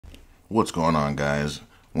What's going on, guys?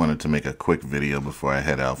 Wanted to make a quick video before I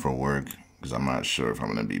head out for work because I'm not sure if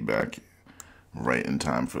I'm going to be back right in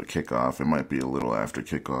time for kickoff. It might be a little after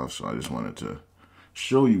kickoff, so I just wanted to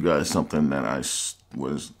show you guys something that I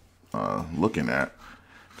was looking at,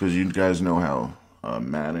 because you guys know how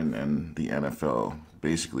Madden and the NFL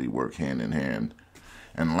basically work hand in hand.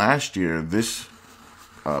 And last year, this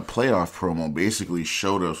playoff promo basically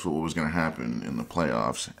showed us what was going to happen in the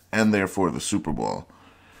playoffs and therefore the Super Bowl.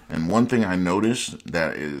 And one thing I noticed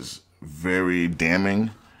that is very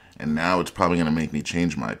damning, and now it's probably going to make me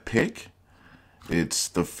change my pick, it's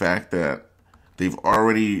the fact that they've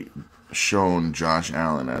already shown Josh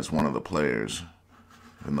Allen as one of the players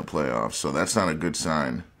in the playoffs. So that's not a good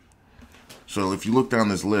sign. So if you look down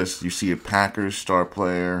this list, you see a Packers star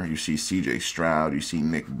player, you see C.J. Stroud, you see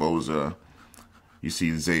Nick Bosa, you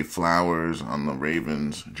see Zay Flowers on the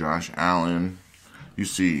Ravens, Josh Allen, you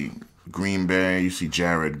see Green Bay, you see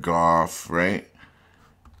Jared Goff, right?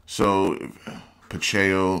 So,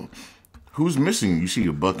 Pacheco, who's missing? You see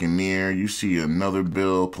a Buccaneer, you see another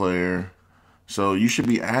Bill player. So you should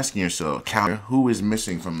be asking yourself, who is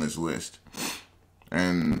missing from this list?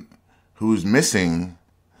 And who's missing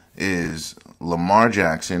is Lamar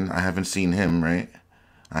Jackson. I haven't seen him, right?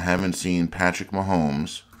 I haven't seen Patrick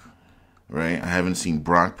Mahomes, right? I haven't seen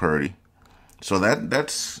Brock Purdy. So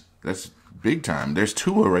that's big time. There's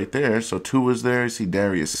Tua right there. So Tua's there. You see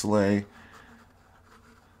Darius Slay.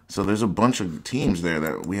 So there's a bunch of teams there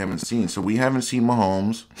that we haven't seen. So we haven't seen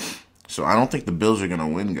Mahomes. So I don't think the Bills are gonna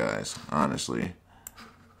win, guys. Honestly,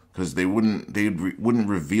 because they wouldn't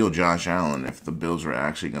reveal Josh Allen if the Bills were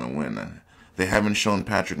actually gonna win. They haven't shown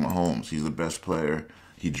Patrick Mahomes. He's the best player.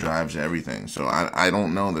 He drives everything. So I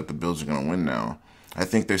don't know that the Bills are gonna win now. I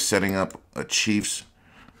think they're setting up a Chiefs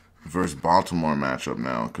versus Baltimore matchup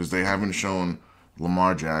now, because they haven't shown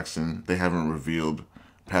Lamar Jackson. They haven't revealed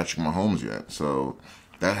Patrick Mahomes yet. So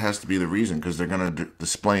that has to be the reason, because they're going to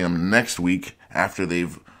display him next week after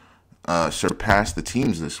they've surpassed the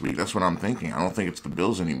teams this week. That's what I'm thinking. I don't think it's the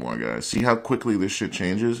Bills anymore, guys. See how quickly this shit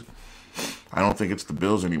changes? I don't think it's the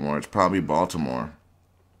Bills anymore. It's probably Baltimore.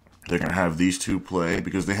 They're going to have these two play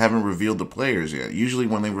because they haven't revealed the players yet. Usually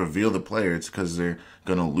when they reveal the player, it's because they're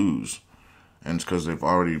going to lose. And it's because they've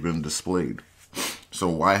already been displayed. So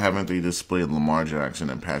why haven't they displayed Lamar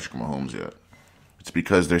Jackson and Patrick Mahomes yet? It's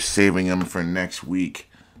because they're saving them for next week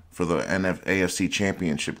for the AFC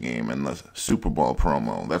Championship game and the Super Bowl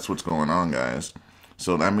promo. That's what's going on, guys.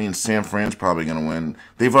 So that means San Fran's probably going to win.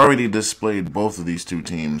 They've already displayed both of these two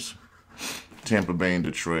teams, Tampa Bay and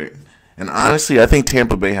Detroit. And honestly, I think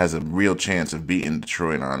Tampa Bay has a real chance of beating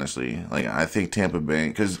Detroit, honestly. Like, I think Tampa Bay,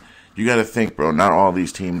 because you got to think, bro, not all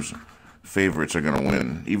these teams' favorites are going to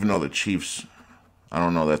win. Even though the Chiefs, I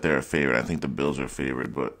don't know that they're a favorite. I think the Bills are a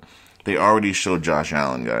favorite, but they already showed Josh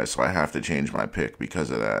Allen, guys, so I have to change my pick because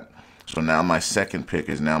of that. So now my second pick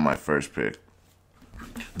is now my first pick.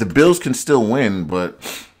 The Bills can still win, but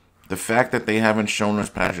the fact that they haven't shown us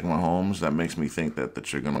Patrick Mahomes, that makes me think that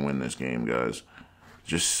they're going to win this game, guys.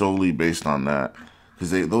 Just solely based on that.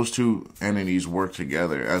 Because those two entities work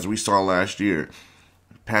together. As we saw last year,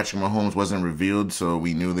 Patrick Mahomes wasn't revealed, so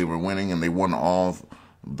we knew they were winning, and they won all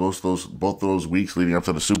both those weeks leading up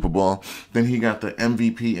to the Super Bowl. Then he got the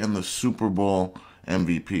MVP and the Super Bowl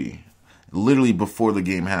MVP literally before the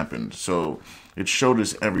game happened. So it showed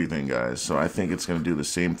us everything, guys. So I think it's going to do the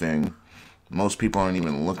same thing. Most people aren't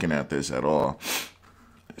even looking at this at all.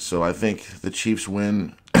 So I think the Chiefs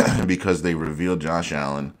win because they revealed Josh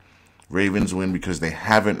Allen. Ravens win because they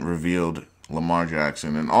haven't revealed Lamar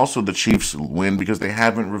Jackson. And also the Chiefs win because they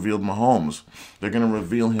haven't revealed Mahomes. They're going to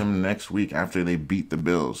reveal him next week after they beat the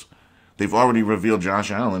Bills. They've already revealed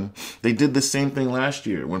Josh Allen. They did the same thing last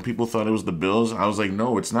year. When people thought it was the Bills, I was like,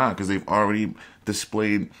 no, it's not, because they've already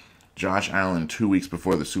displayed Josh Allen 2 weeks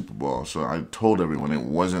before the Super Bowl. So I told everyone it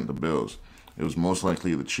wasn't the Bills. It was most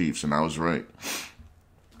likely the Chiefs, and I was right.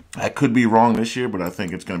 I could be wrong this year, but I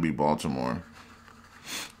think it's going to be Baltimore.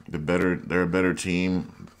 They're a better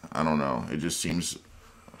team. I don't know. It just seems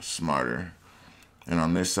smarter. And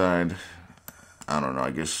on this side, I don't know.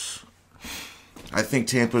 I think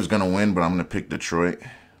Tampa's going to win, but I'm going to pick Detroit.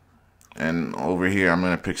 And over here, I'm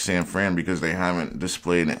going to pick San Fran because they haven't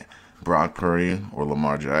displayed Brock Purdy or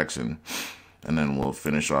Lamar Jackson. And then we'll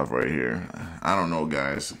finish off right here. I don't know,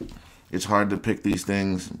 guys. It's hard to pick these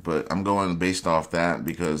things, but I'm going based off that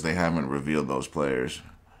because they haven't revealed those players.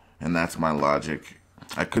 And that's my logic.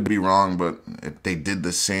 I could be wrong, but they did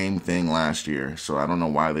the same thing last year, so I don't know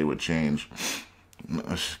why they would change.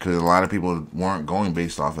 Because a lot of people weren't going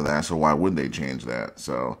based off of that, so why would they change that?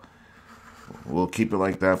 So we'll keep it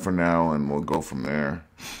like that for now, and we'll go from there.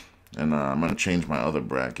 And I'm going to change my other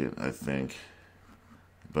bracket, I think.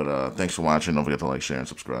 But thanks for watching. Don't forget to like, share, and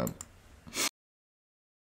subscribe.